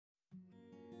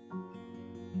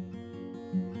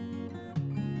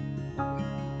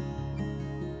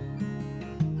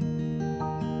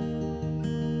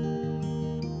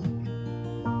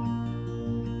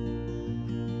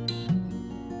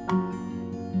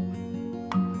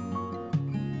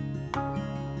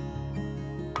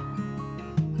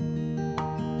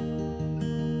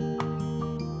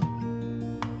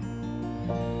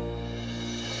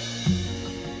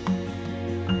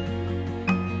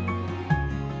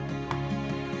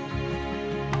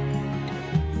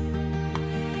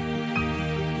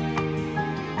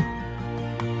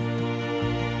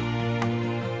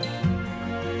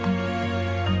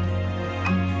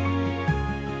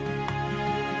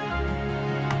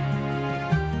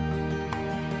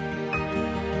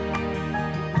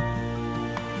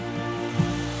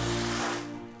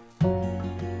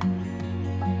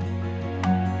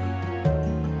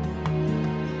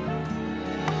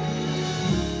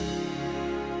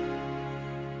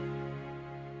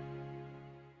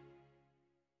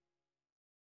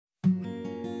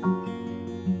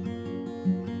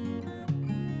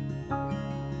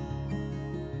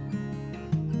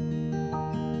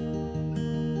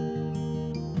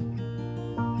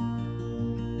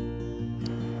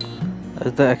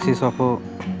as the axis of a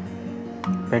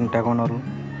pentagonal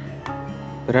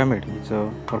pyramid is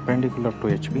perpendicular to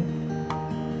HP,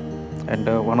 and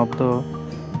one of the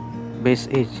base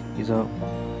edge is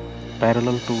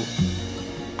parallel to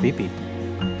BP.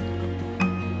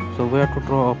 So we have to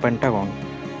draw a pentagon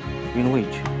in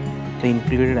which the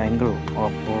included angle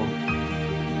of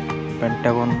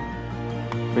pentagon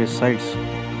base sides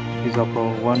is of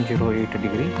 108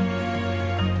 degree.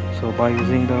 So by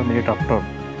using the No.2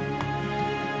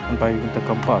 and by using the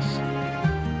compass,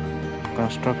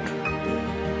 construct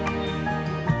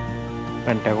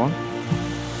pentagon.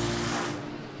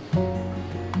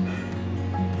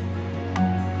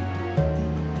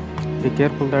 Be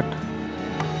careful that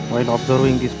while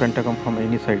observing this pentagon from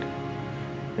any side,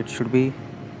 it should be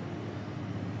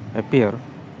appear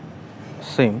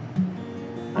same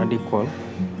and equal,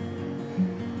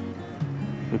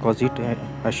 because it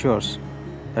assures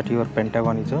that your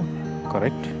pentagon is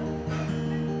correct.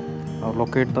 Now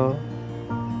locate the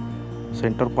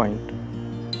center point,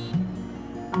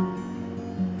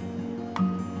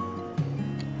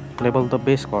 label the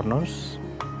base corners,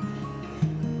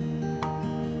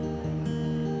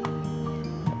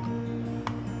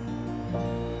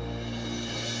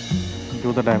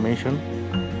 do the dimension.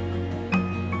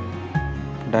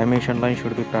 Dimension line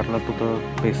should be parallel to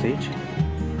the base edge.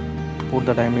 Put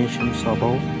the dimensions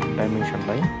above dimension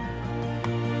line.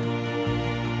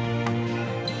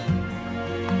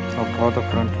 Now draw the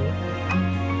front view.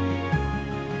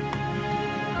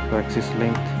 So axis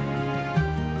length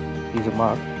is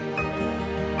marked.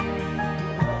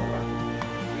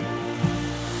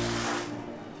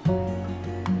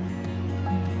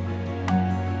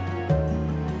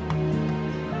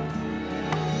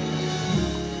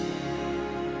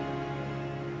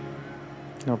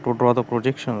 Now to draw the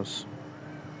projections,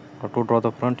 or to draw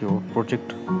the front view,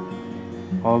 project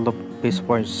all the base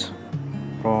points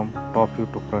from top view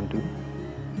to front view.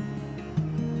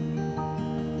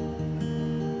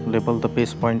 Label the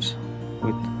base points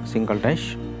with single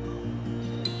dash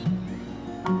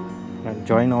and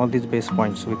join all these base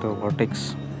points with a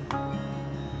vertex.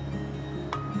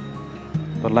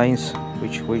 The lines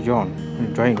which we join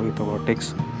with a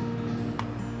vertex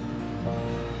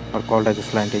are called as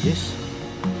slant edges.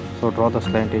 So draw the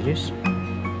slant edges.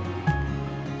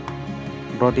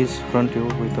 Draw this front view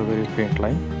with a very faint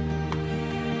line,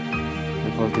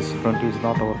 because this front view is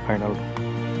not our final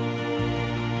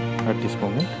at this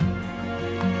moment.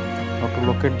 Now to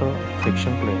locate the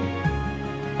section plane,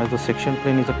 as the section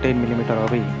plane is a 10 mm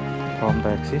away from the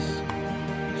axis,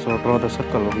 so draw the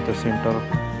circle with the center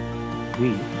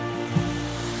V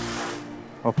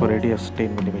of a radius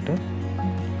 10 mm.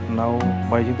 Now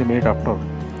by using the No.2,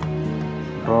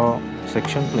 draw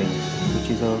section plane which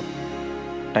is a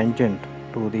tangent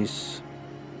to this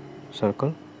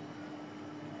circle.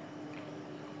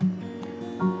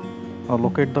 Now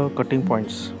locate the cutting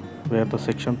points where the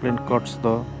section plane cuts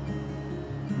the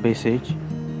base edge,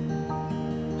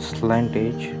 slant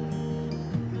edge,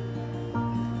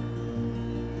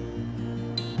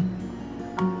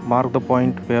 mark the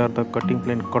point where the cutting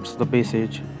plane cuts the base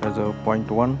edge as a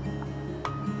point 1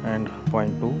 and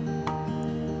point 2,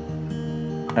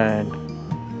 and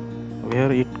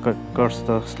where it cuts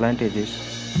the slant edges,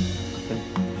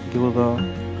 give the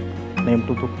name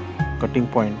to the cutting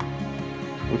point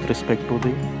with respect to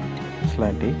the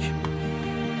slant edge.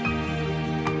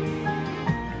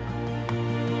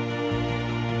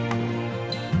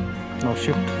 Now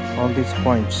shift all these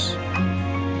points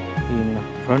in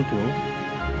front view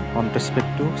on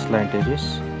respective slant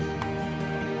edges.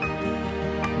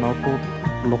 Now to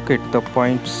locate the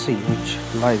point C which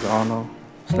lies on a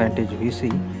slant edge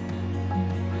VC,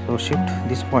 so shift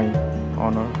this point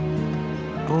on a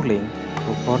true lane.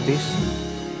 So for this,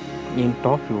 in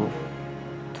top view,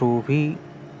 through V,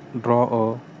 draw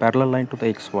a parallel line to the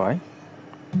XY.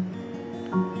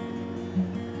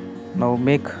 Now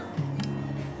make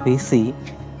VC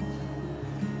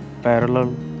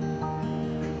parallel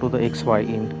to the XY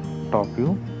in top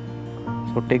view.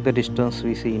 So take the distance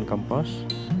VC in compass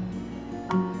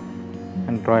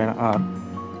and draw an arc,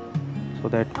 so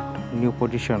that new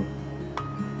position,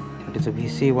 it is a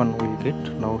VC1 will get.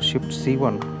 Now shift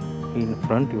C1 in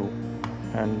front view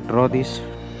and draw this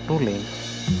two lane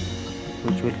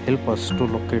which will help us to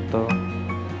locate the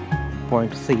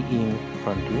point C in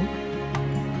front view.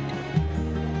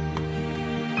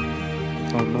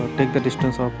 Now take the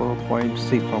distance of point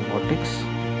C from vertex,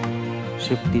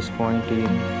 shift this point in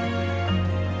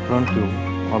front view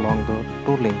along the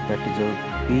two lane, that is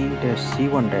a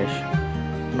V-C1 dash.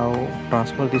 Now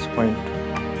transfer this point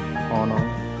on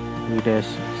a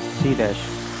V-C dash.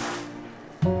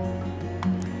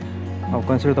 Now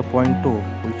consider the point 2,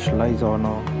 which lies on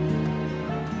a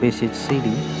base edge CD.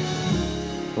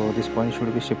 So this point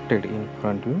should be shifted in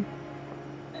front view.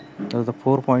 Thus the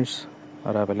 4 points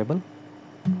are available: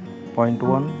 point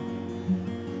 1,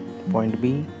 point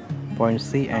B, point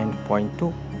C, and point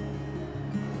 2.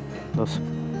 Thus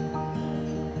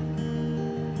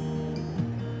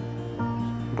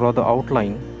draw the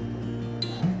outline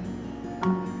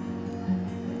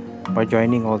by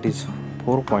joining all these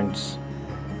 4 points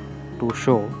to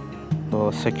show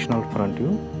the sectional front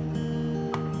view.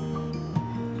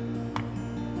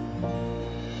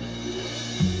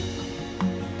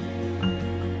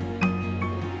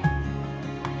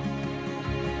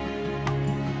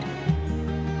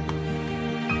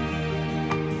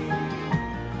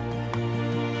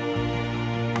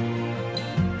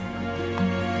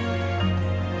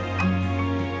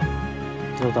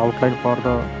 So the outline for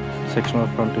the sectional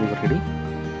front view is ready.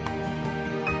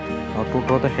 Now to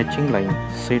draw the hatching line,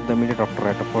 set the minute after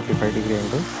at a 45-degree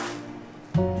angle.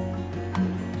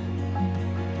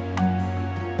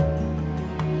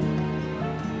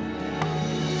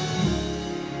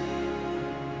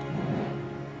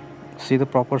 See the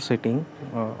proper setting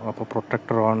of a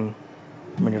protractor on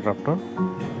minute after.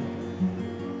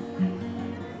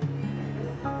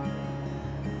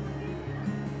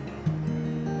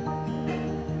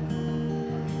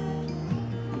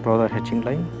 Draw the hatching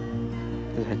line.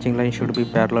 This hatching line should be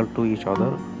parallel to each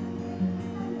other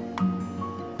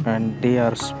and they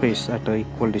are spaced at an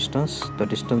equal distance. The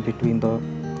distance between the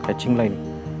hatching line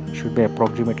should be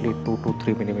approximately 2 to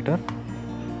 3 millimeter.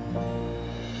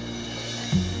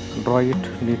 Draw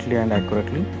it neatly and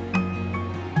accurately.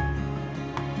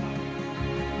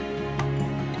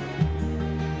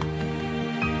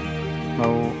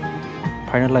 Now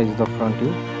finalize the front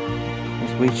view.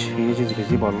 Which edge is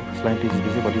visible, slant edge is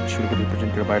visible, it should be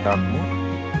represented by dark mode.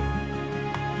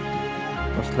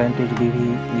 The slant edge BV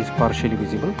is partially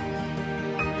visible.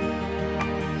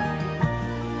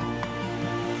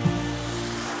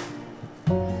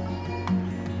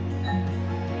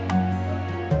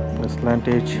 The slant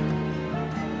edge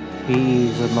P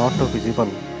is not visible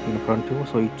in front view,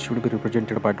 so it should be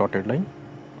represented by dotted line.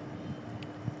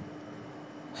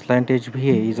 Slant edge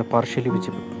VA is a partially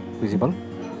visible.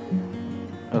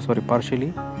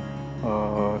 Partially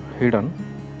hidden,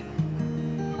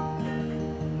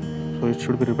 so it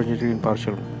should be represented in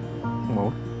partial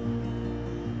mode.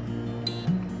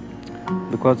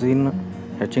 Because in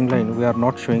hatching line we are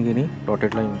not showing any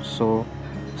dotted line, so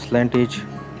slant edge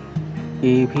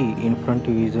AV in front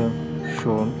view is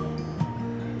shown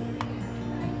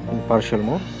in partial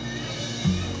mode.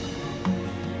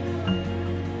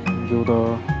 Give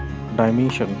the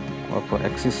dimension of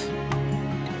axis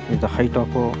is the height of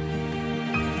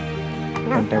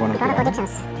Pentagonal Pyramid.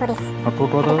 Now to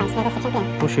draw the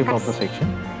two shape of the section,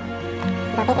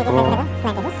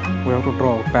 we have to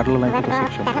draw a parallel line to the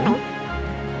section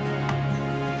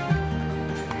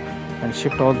and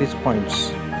shift all these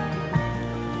points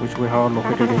which we have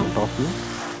located in top view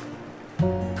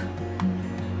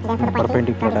in the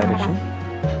perpendicular direction.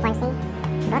 Point C,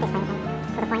 draw this line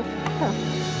to the point 2.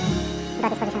 Draw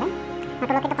this position line. Now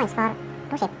to locate the points for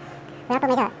two shape. We have to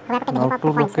measure, we have to take the shape of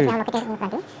the points which we have located in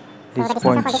front view. So the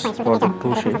distance of all these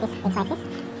points should be measured the reference of this x-axis.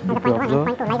 And the point 1 and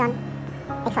point 2 lies on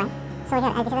x1. So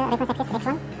here, as this is a reference axis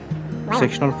x1, y1.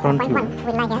 Sectional front Point view 1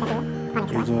 will lie here on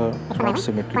x1. is x1, not y1.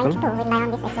 symmetrical. Point 2 will lie on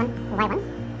this x1, y1.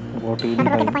 About Now to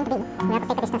locate the point B, we have to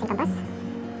take the distance in compass.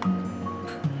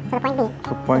 So the point B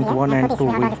So point is here. 1 and After 2 this,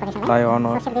 we have will this position lie line. on So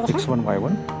shift this x1,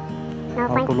 y1. Now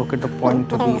Now to locate the point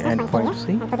B and point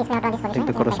C, and for this we have drawn this position. take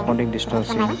the corresponding distance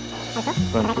in Also,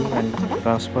 front view and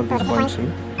transfer these points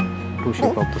in two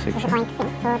shape of the this is section. point C.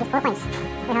 So these 4 points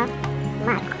we have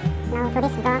marked. Now to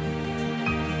this draw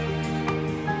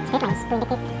straight lines to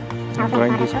indicate outline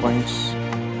Drawing for these the approach. points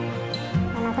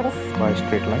And now to this, by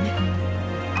straight line.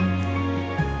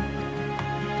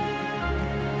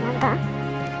 now draw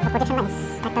the projection lines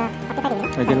at 45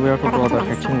 degrees. Again we have to draw the lines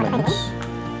hatching at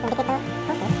 45 lines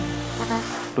degrees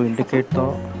to indicate the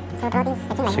so draw these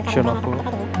hatching lines section at of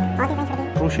 45 degrees. All these lines should be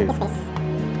true shape. this space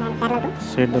and parallel to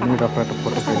Set the mid after at a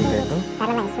 45 degree angle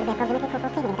parallel lines should be approximately 4 to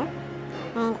 3 millimeter.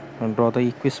 and draw the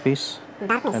equi-space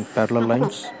Darkness and parallel and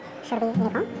lines. thickness should be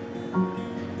uniform.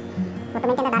 So to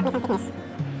maintain the darkness and thickness,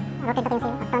 rotate the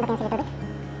pencil, turn the pencil a little bit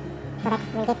so that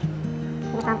we'll get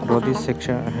uniform Draw thickness this and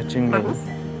section hatching line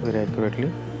very accurately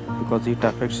because it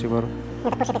affects your the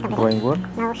push shape is completed. drawing work.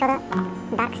 Now show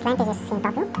the dark slant edges in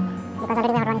top view because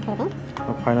already we have drawn it through paint.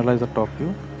 Now finalize the top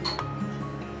view.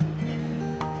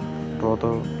 Draw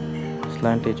the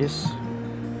slant edges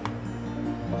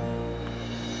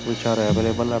which are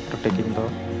available after taking the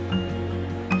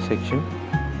section.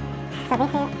 So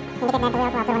this indicate that we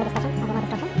have to observe only this portion, remove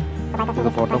this portion. So by So the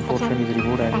bottom portion is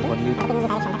removed and only everything in the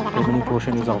direction, that is remaining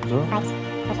portion is observed. right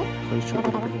portion. So it should be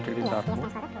represented in Yes, dark yes, mode.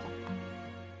 that's for the